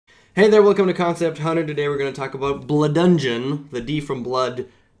Hey there, welcome to Concept Hunter. Today we're going to talk about Bloodungeon. The D from blood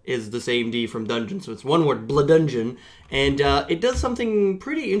is the same D from dungeon, so it's one word, Bloodungeon. And it does something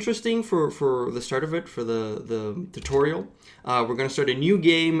pretty interesting for the start of it, for the tutorial. We're going to start a new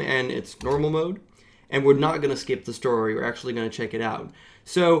game, and it's normal mode. And we're not going to skip the story, we're actually going to check it out.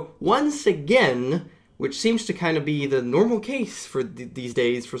 So, once again, which seems to kind of be the normal case for these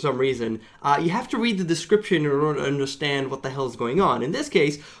days for some reason, you have to read the description in order to understand what the hell is going on. In this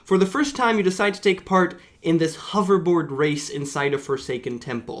case, for the first time you decide to take part in this hoverboard race inside a Forsaken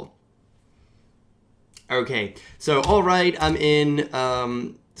temple. Okay, so alright, I'm in,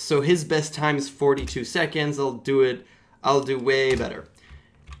 so his best time is 42 seconds, I'll do way better.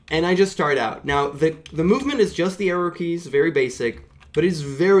 And I just start out. Now, the movement is just the arrow keys, very basic. But it's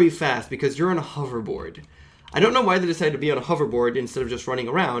very fast because you're on a hoverboard. I don't know why they decided to be on a hoverboard instead of just running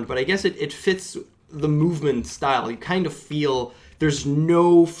around, but I guess it fits the movement style. You kind of feel there's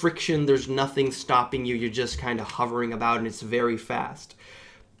no friction, there's nothing stopping you, you're just kind of hovering about and it's very fast.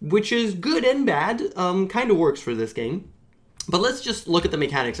 Which is good and bad, kind of works for this game. But let's just look at the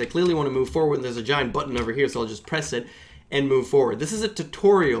mechanics. I clearly want to move forward and there's a giant button over here, so I'll just press it and move forward. This is a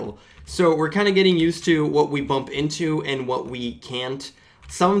tutorial, so we're kind of getting used to what we bump into and what we can't.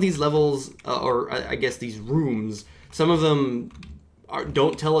 Some of these levels, or I guess these rooms, some of them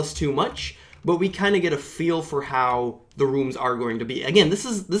don't tell us too much, but we kind of get a feel for how the rooms are going to be. Again, this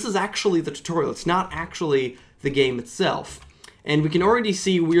is actually the tutorial. It's not actually the game itself. And we can already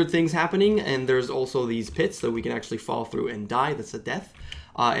see weird things happening, and there's also these pits that we can actually fall through and die. That's a death.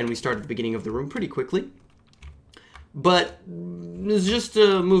 And we start at the beginning of the room pretty quickly. But it's just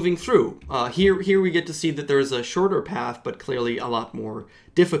moving through. Here we get to see that there's a shorter path, but clearly a lot more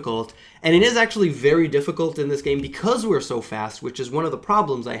difficult. And it is actually very difficult in this game because we're so fast, which is one of the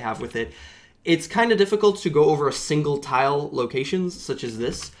problems I have with it. It's kind of difficult to go over a single tile locations, such as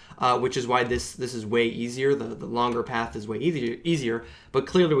this, which is why this is way easier. The longer path is way easier, but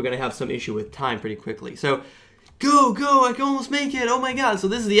clearly we're going to have some issue with time pretty quickly. So, go, I can almost make it, oh my god. So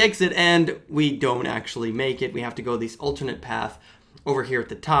this is the exit, and we don't actually make it. We have to go this alternate path over here at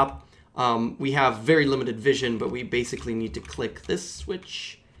the top. We have very limited vision, but we basically need to click this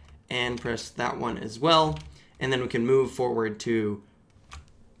switch and press that one as well. And then we can move forward to,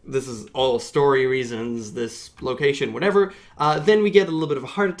 this is all story reasons, this location, whatever. Then we get a little bit of a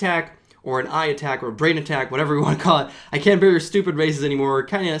heart attack, or an eye attack, or a brain attack, whatever you want to call it. I can't bear your stupid races anymore,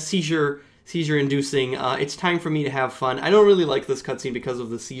 kind of seizure-inducing. It's time for me to have fun. I don't really like this cutscene because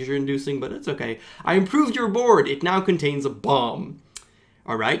of the seizure-inducing, but it's okay. I improved your board. It now contains a bomb.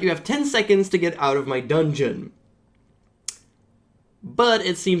 Alright, you have 10 seconds to get out of my dungeon. But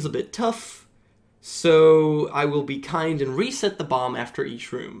it seems a bit tough, so I will be kind and reset the bomb after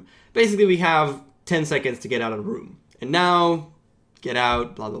each room. Basically, we have 10 seconds to get out of the room. And now, get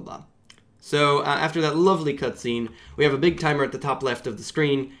out, blah, blah, blah. So, after that lovely cutscene, we have a big timer at the top left of the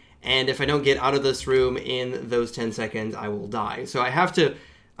screen, and if I don't get out of this room in those 10 seconds, I will die. So I have to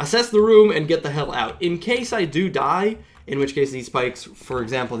assess the room and get the hell out. In case I do die, in which case these spikes, for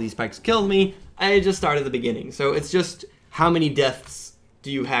example, these spikes killed me, I just start at the beginning. So it's just how many deaths do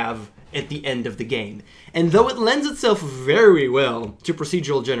you have at the end of the game. And though it lends itself very well to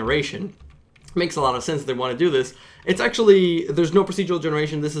procedural generation, makes a lot of sense that they want to do this. It's actually, there's no procedural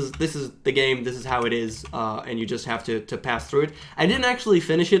generation. This is the game. This is how it is, and you just have to pass through it. I didn't actually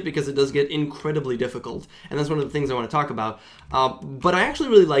finish it because it does get incredibly difficult, and that's one of the things I want to talk about. But I actually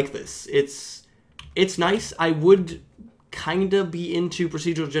really like this. It's nice. I would kind of be into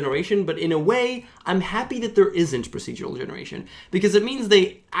procedural generation, but in a way, I'm happy that there isn't procedural generation because it means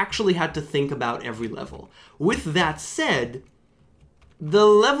they actually had to think about every level. With that said, the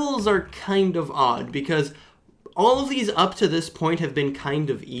levels are kind of odd because all of these up to this point have been kind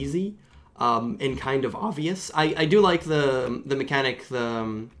of easy and kind of obvious. I do like the mechanic,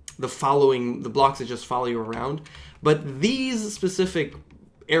 the following, the blocks that just follow you around, but these specific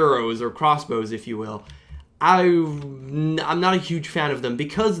arrows or crossbows, if you will, I'm not a huge fan of them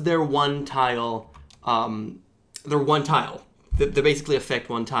because they're one tile. They basically affect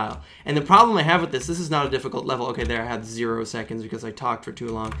one tile. And the problem I have with this is not a difficult level. Okay, there I had 0 seconds because I talked for too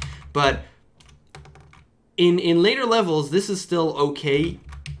long. But in later levels, this is still okay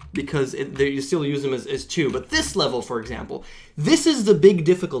because you still use them as 2. But this level, for example, this is the big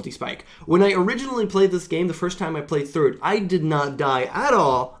difficulty spike. When I originally played this game, the first time I played through it, I did not die at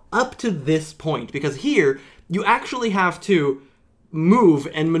all up to this point. Because here, you actually have to move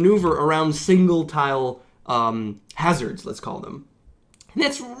and maneuver around single tile hazards, let's call them. And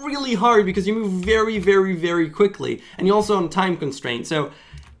that's really hard because you move very, very, very quickly. And you're also on a time constraint. So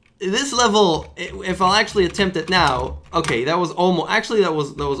this level, if I'll actually attempt it now, okay, that was almost, actually that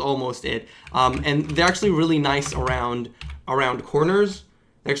was almost it. And they're actually really nice around corners.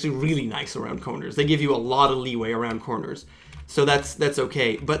 They're actually really nice around corners. They give you a lot of leeway around corners. So that's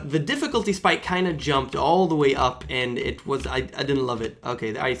okay. But the difficulty spike kind of jumped all the way up, and it was, I didn't love it.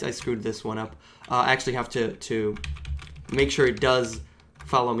 Okay, I screwed this one up. I actually have to make sure it does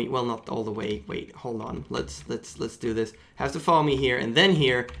follow me. Well, not all the way. Wait, hold on. Let's do this. Has to follow me here, and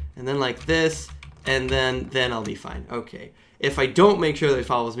then like this, and then I'll be fine. Okay. If I don't make sure that it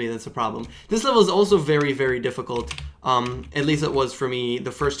follows me, that's a problem. This level is also very, very difficult. At least it was for me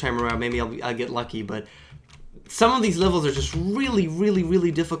the first time around. Maybe I'll get lucky, but some of these levels are just really, really,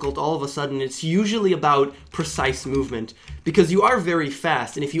 really difficult all of a sudden. It's usually about precise movement, because you are very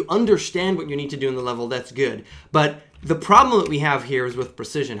fast, and if you understand what you need to do in the level, that's good. But the problem that we have here is with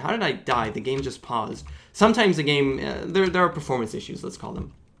precision. How did I die? The game just paused. Sometimes the game, there are performance issues, let's call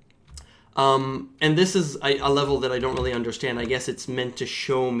them. And this is a level that I don't really understand. I guess it's meant to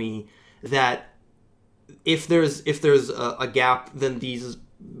show me that if there's a gap, then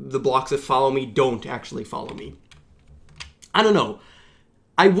the blocks that follow me don't actually follow me. I don't know.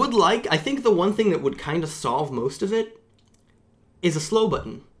 I think the one thing that would kind of solve most of it is a slow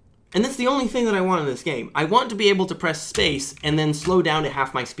button. And that's the only thing that I want in this game. I want to be able to press space and then slow down to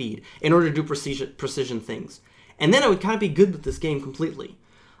half my speed in order to do precision things. And then I would kind of be good with this game completely.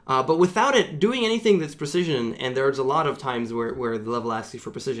 But without it doing anything that's precision, and there's a lot of times where the level asks you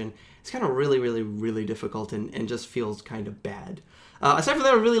for precision, it's kind of really, really, really difficult and just feels kind of bad. Aside from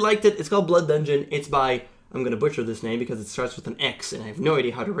that, I really liked it. It's called Bloodungeon. It's by, I'm going to butcher this name because it starts with an X, and I have no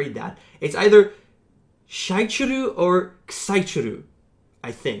idea how to read that. It's either Shaichuru or Ksaichuru,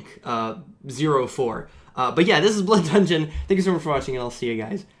 I think, 04. But yeah, this is Bloodungeon. Thank you so much for watching, and I'll see you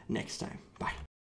guys next time.